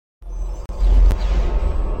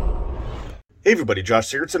Hey everybody,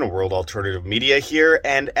 Josh Sigurdsson of World Alternative Media here,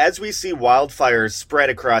 and as we see wildfires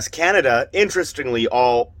spread across Canada, interestingly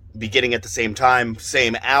all beginning at the same time,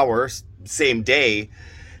 same hour, same day,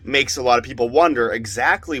 makes a lot of people wonder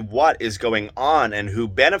exactly what is going on and who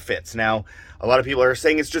benefits. Now, a lot of people are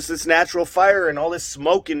saying it's just this natural fire and all this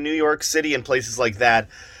smoke in New York City and places like that.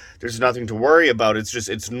 There's nothing to worry about.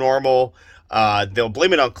 It's normal. They'll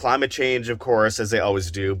blame it on climate change, of course, as they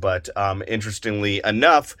always do. But interestingly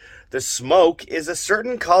enough, the smoke is a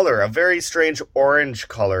certain color, a very strange orange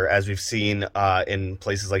color, as we've seen in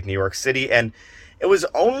places like New York City. And it was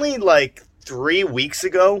only like 3 weeks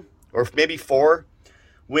ago, or maybe four,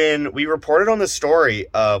 when we reported on the story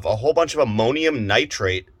of a whole bunch of ammonium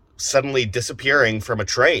nitrate suddenly disappearing from a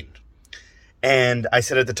train. And I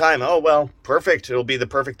said at the time, oh, well, perfect. It'll be the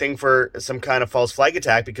perfect thing for some kind of false flag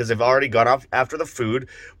attack because they've already gone off after the food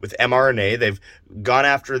with mRNA. They've gone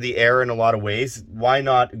after the air in a lot of ways. Why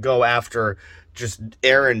not go after just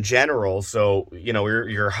air in general? So,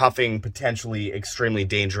 you're huffing potentially extremely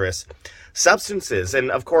dangerous substances.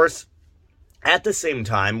 And of course, at the same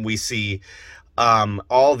time, we see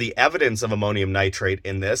all the evidence of ammonium nitrate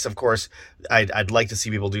in this. Of course, I'd like to see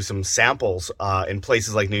people do some samples in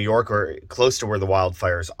places like New York or close to where the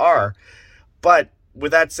wildfires are. But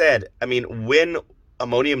with that said, I mean, when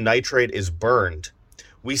ammonium nitrate is burned,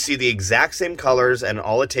 we see the exact same colors, and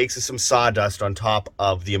all it takes is some sawdust on top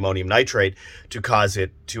of the ammonium nitrate to cause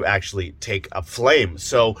it to actually take a flame.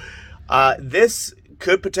 So this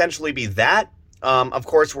could potentially be that. Of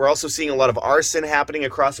course, we're also seeing a lot of arson happening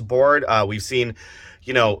across the board. We've seen,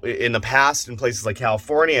 in the past in places like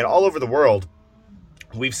California and all over the world,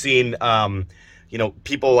 we've seen,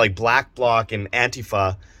 people like Black Bloc and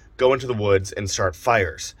Antifa go into the woods and start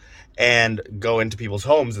fires and go into people's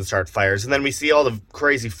homes and start fires. And then we see all the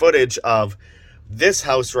crazy footage of this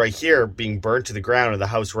house right here being burnt to the ground, or the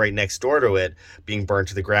house right next door to it being burnt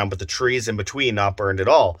to the ground, but the trees in between not burned at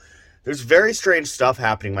all. There's very strange stuff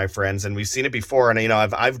happening, my friends, and we've seen it before. And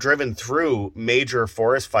I've driven through major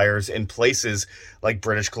forest fires in places like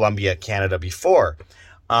British Columbia, Canada before.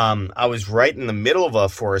 I was right in the middle of a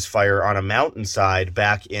forest fire on a mountainside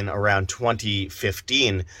back in around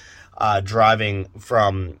 2015, driving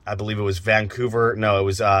from, I believe it was Vancouver. No, it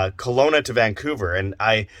was Kelowna to Vancouver, and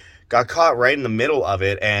I got caught right in the middle of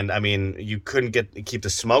it. And I mean, you couldn't keep the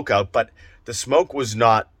smoke out, but the smoke was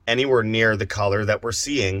not anywhere near the color that we're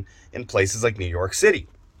seeing in places like New York City.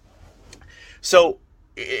 So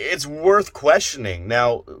it's worth questioning.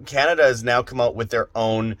 Now, Canada has now come out with their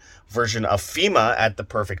own version of FEMA at the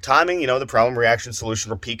perfect timing, the problem, reaction, solution,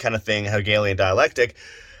 repeat kind of thing, Hegelian dialectic.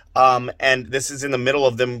 And this is in the middle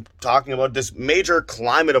of them talking about this major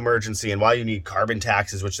climate emergency and why you need carbon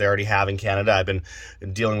taxes, which they already have in Canada. I've been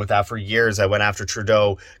dealing with that for years. I went after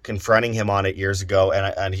Trudeau, confronting him on it years ago,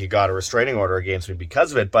 and he got a restraining order against me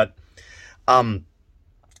because of it. But,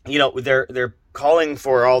 they're calling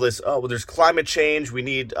for all this. Oh, well, there's climate change. We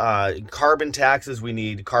need carbon taxes. We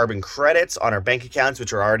need carbon credits on our bank accounts,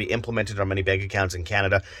 which are already implemented on many bank accounts in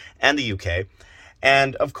Canada and the UK.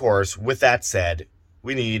 And of course, with that said,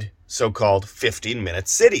 we need so-called 15-minute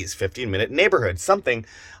cities, 15-minute neighborhoods, something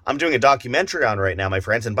I'm doing a documentary on right now, my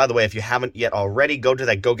friends. And by the way, if you haven't yet already, go to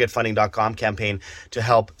that gogetfunding.com campaign to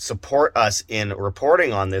help support us in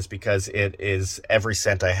reporting on this, because it is every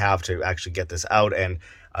cent I have to actually get this out. And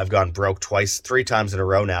I've gone broke three times in a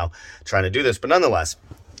row now trying to do this. But nonetheless,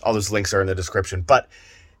 all those links are in the description. But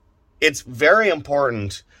it's very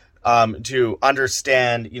important to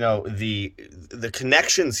understand, the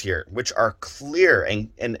connections here, which are clear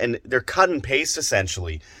and they're cut and paste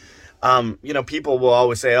essentially. People will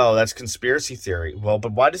always say, oh, that's conspiracy theory. Well,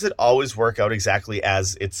 but why does it always work out exactly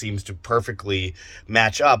as it seems to perfectly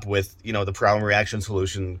match up with, the problem, reaction,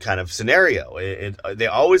 solution kind of scenario? They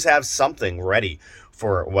always have something ready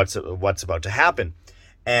for what's about to happen.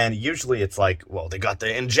 And usually it's like, well, they got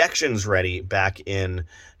the injections ready back in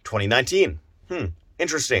 2019.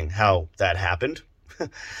 Interesting how that happened.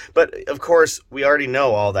 But of course, we already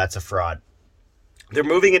know all that's a fraud. They're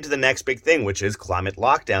moving into the next big thing, which is climate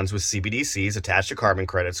lockdowns with CBDCs attached to carbon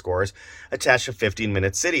credit scores, attached to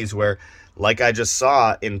 15-minute cities, where, like I just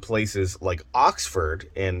saw in places like Oxford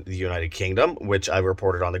in the United Kingdom, which I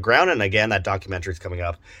reported on the ground. And again, that documentary is coming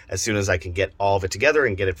up as soon as I can get all of it together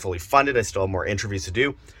and get it fully funded. I still have more interviews to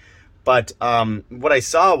do. But what I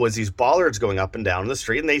saw was these bollards going up and down the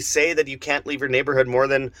street, and they say that you can't leave your neighborhood more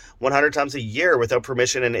than 100 times a year without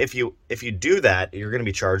permission. And if you do that, you're going to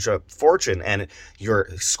be charged a fortune, and your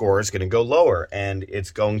score is going to go lower, and it's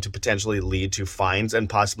going to potentially lead to fines and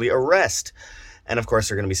possibly arrest. And of course,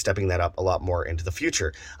 they're going to be stepping that up a lot more into the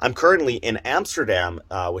future. I'm currently in Amsterdam,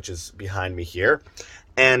 which is behind me here,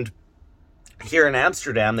 and Here in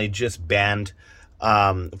Amsterdam, they just banned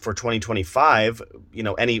for 2025,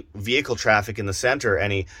 any vehicle traffic in the center,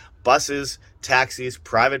 any buses, taxis,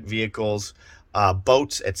 private vehicles,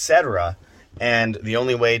 boats, etc. And the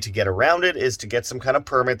only way to get around it is to get some kind of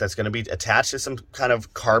permit that's going to be attached to some kind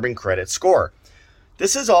of carbon credit score.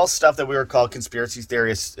 This is all stuff that we were called conspiracy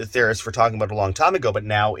theorists for talking about a long time ago, but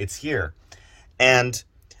now it's here. And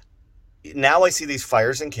now I see these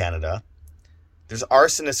fires in Canada. There's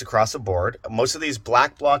arsonists across the board. Most of these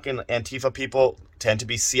Black Bloc and Antifa people tend to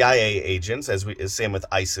be CIA agents, same with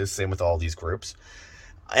ISIS, same with all these groups.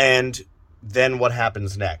 And then what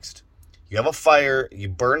happens next? You have a fire, you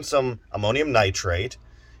burn some ammonium nitrate,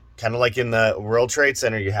 kind of like in the World Trade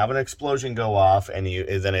Center, you have an explosion go off, and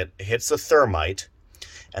then it hits the thermite,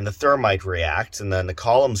 and the thermite reacts, and then the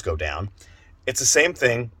columns go down. It's the same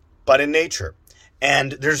thing, but in nature.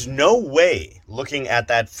 And there's no way, looking at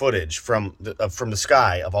that footage from the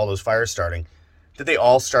sky of all those fires starting, that they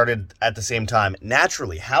all started at the same time.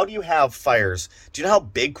 Naturally, how do you have fires? Do you know how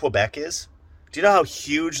big Quebec is? Do you know how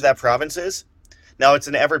huge that province is? Now, it's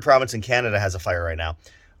in every province in Canada has a fire right now,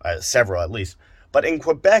 several at least. But in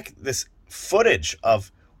Quebec, this footage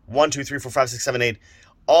of 1, 2, 3, 4, 5, 6, 7, 8,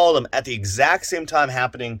 all of them at the exact same time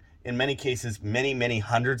happening, in many cases, many, many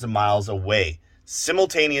hundreds of miles away,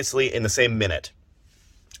 simultaneously in the same minute.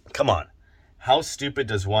 Come on. How stupid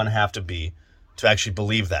does one have to be to actually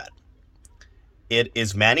believe that? It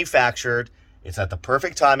is manufactured. It's at the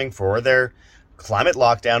perfect timing for their climate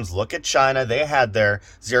lockdowns. Look at China. They had their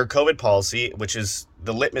zero COVID policy, which is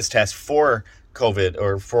the litmus test for COVID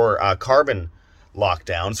or for carbon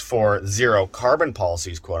lockdowns, for zero carbon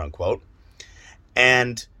policies, quote unquote.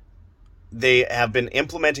 And they have been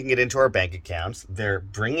implementing it into our bank accounts. They're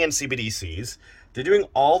bringing in CBDCs. They're doing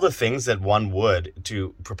all the things that one would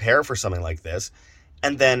to prepare for something like this.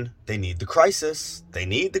 And then they need the crisis. They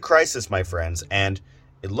need the crisis, my friends. And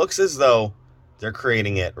it looks as though they're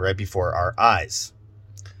creating it right before our eyes.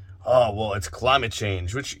 Oh, well, it's climate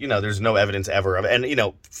change, which, there's no evidence ever of. And,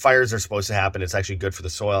 fires are supposed to happen. It's actually good for the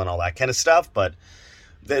soil and all that kind of stuff. But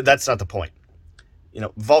that's not the point.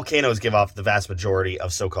 Volcanoes give off the vast majority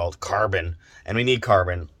of so-called carbon. And we need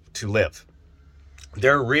carbon to live.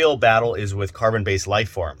 Their real battle is with carbon-based life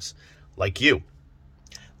forms, like you,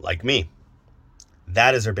 like me.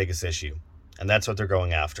 That is their biggest issue, and that's what they're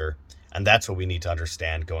going after, and that's what we need to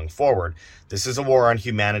understand going forward. This is a war on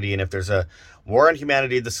humanity, and if there's a war on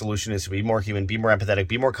humanity, the solution is to be more human, be more empathetic,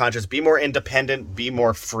 be more conscious, be more independent, be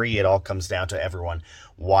more free. It all comes down to everyone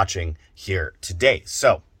watching here today.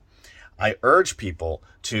 So I urge people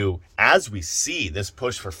to, as we see this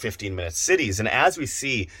push for 15-minute cities, and as we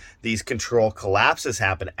see these control collapses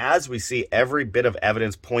happen, as we see every bit of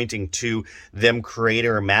evidence pointing to them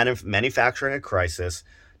creating or manufacturing a crisis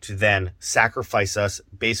to then sacrifice us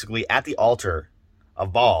basically at the altar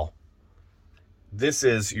of Baal, this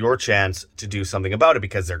is your chance to do something about it,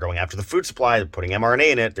 because they're going after the food supply, they're putting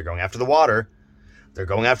mRNA in it, they're going after the water, they're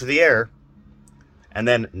going after the air. And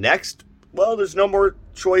then next, well, there's no more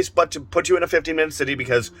choice but to put you in a 15-minute city,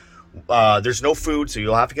 because there's no food, so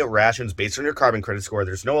you'll have to get rations based on your carbon credit score.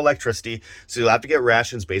 There's no electricity, so you'll have to get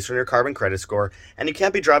rations based on your carbon credit score. And you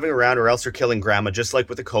can't be driving around, or else you're killing grandma, just like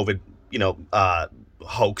with the COVID,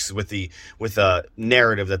 hoax with the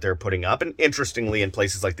narrative that they're putting up. And interestingly, in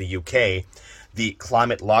places like the UK, the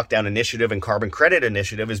climate lockdown initiative and carbon credit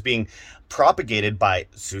initiative is being propagated by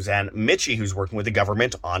Suzanne Michie, who's working with the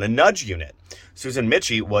government on a nudge unit. Susan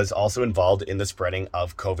Michie was also involved in the spreading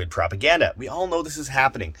of COVID propaganda. We all know this is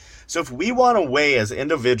happening. So if we want a way as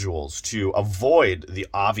individuals to avoid the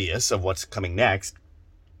obvious of what's coming next,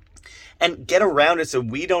 and get around it so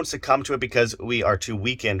we don't succumb to it because we are too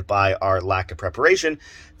weakened by our lack of preparation,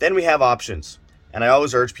 then we have options. And I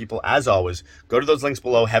always urge people, as always, go to those links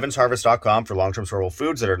below, heavensharvest.com for long-term storable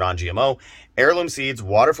foods that are non-GMO, heirloom seeds,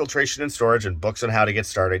 water filtration and storage, and books on how to get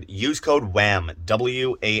started. Use code WHAM,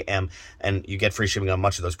 W-A-M, and you get free shipping on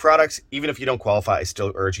much of those products. Even if you don't qualify, I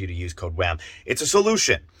still urge you to use code WHAM. It's a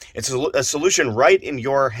solution. It's a solution right in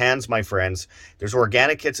your hands, my friends. There's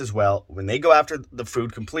organic kits as well. When they go after the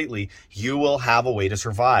food completely, you will have a way to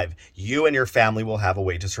survive. You and your family will have a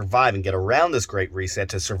way to survive and get around this great reset,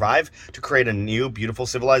 to survive, to create a new, beautiful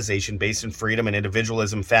civilization based in freedom and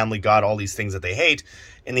individualism, family, God, all these things that they hate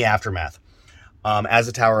in the aftermath. As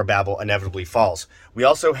the Tower of Babel inevitably falls. We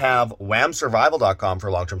also have whamsurvival.com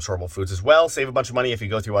for long-term storable foods as well. Save a bunch of money if you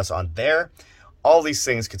go through us on there. All these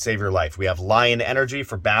things could save your life. We have Lion Energy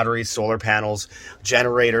for batteries, solar panels,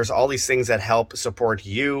 generators, all these things that help support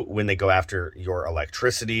you when they go after your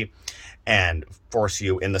electricity and force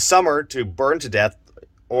you in the summer to burn to death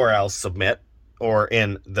or else submit or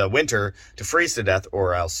in the winter to freeze to death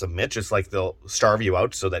or else submit, just like they'll starve you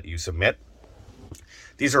out so that you submit.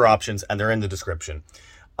 These are options, and they're in the description.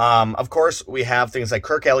 Of course, we have things like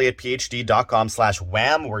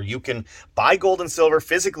kirkelliottphd.com/wham, where you can buy gold and silver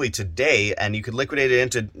physically today, and you can liquidate it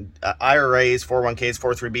into IRAs, 401ks,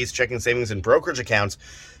 403bs, checking, savings, and brokerage accounts.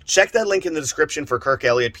 Check that link in the description for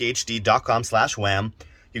kirkelliottphd.com/wham.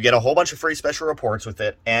 You get a whole bunch of free special reports with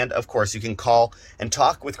it, and of course, you can call and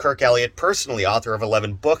talk with Kirk Elliott personally, author of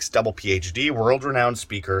 11 books, double PhD, world-renowned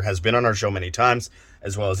speaker, has been on our show many times,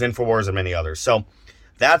 as well as InfoWars and many others. So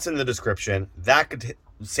that's in the description. That could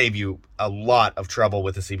save you a lot of trouble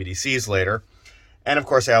with the CBDCs later. And of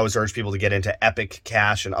course, I always urge people to get into Epic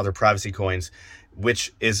Cash and other privacy coins,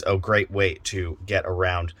 which is a great way to get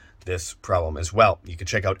around this problem as well. You can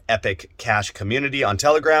check out Epic Cash Community on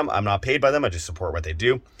Telegram. I'm not paid by them. I just support what they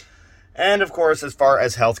do. And of course, as far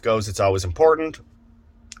as health goes, it's always important.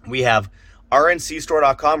 We have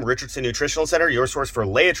rncstore.com, Richardson Nutritional Center, your source for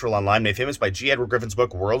Laetrile online, made famous by G. Edward Griffin's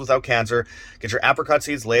book, World Without Cancer. Get your apricot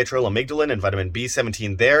seeds, Laetrile, amygdalin, and vitamin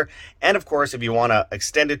B17 there. And of course, if you want an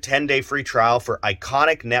extended 10-day free trial for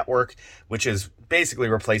Iconic Network, which is basically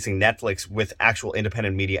replacing Netflix with actual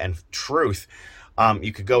independent media and truth,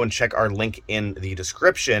 you could go and check our link in the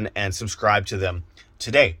description and subscribe to them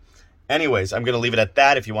today. Anyways, I'm going to leave it at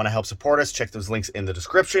that. If you want to help support us, check those links in the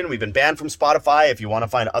description. We've been banned from Spotify. If you want to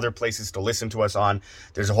find other places to listen to us on,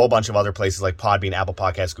 there's a whole bunch of other places like Podbean, Apple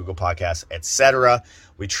Podcasts, Google Podcasts, etc.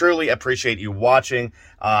 We truly appreciate you watching.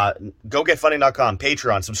 GoGetFunding.com,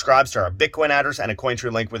 Patreon, Subscribestar, a Bitcoin address, and a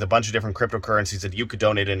Cointree link with a bunch of different cryptocurrencies that you could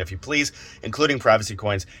donate in if you please, including privacy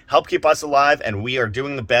coins. Help keep us alive, and we are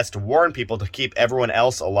doing the best to warn people to keep everyone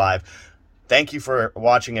else alive. Thank you for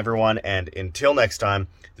watching, everyone, and until next time,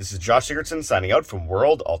 this is Josh Sigurdson signing out from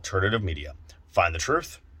World Alternative Media. Find the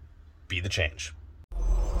truth, be the change.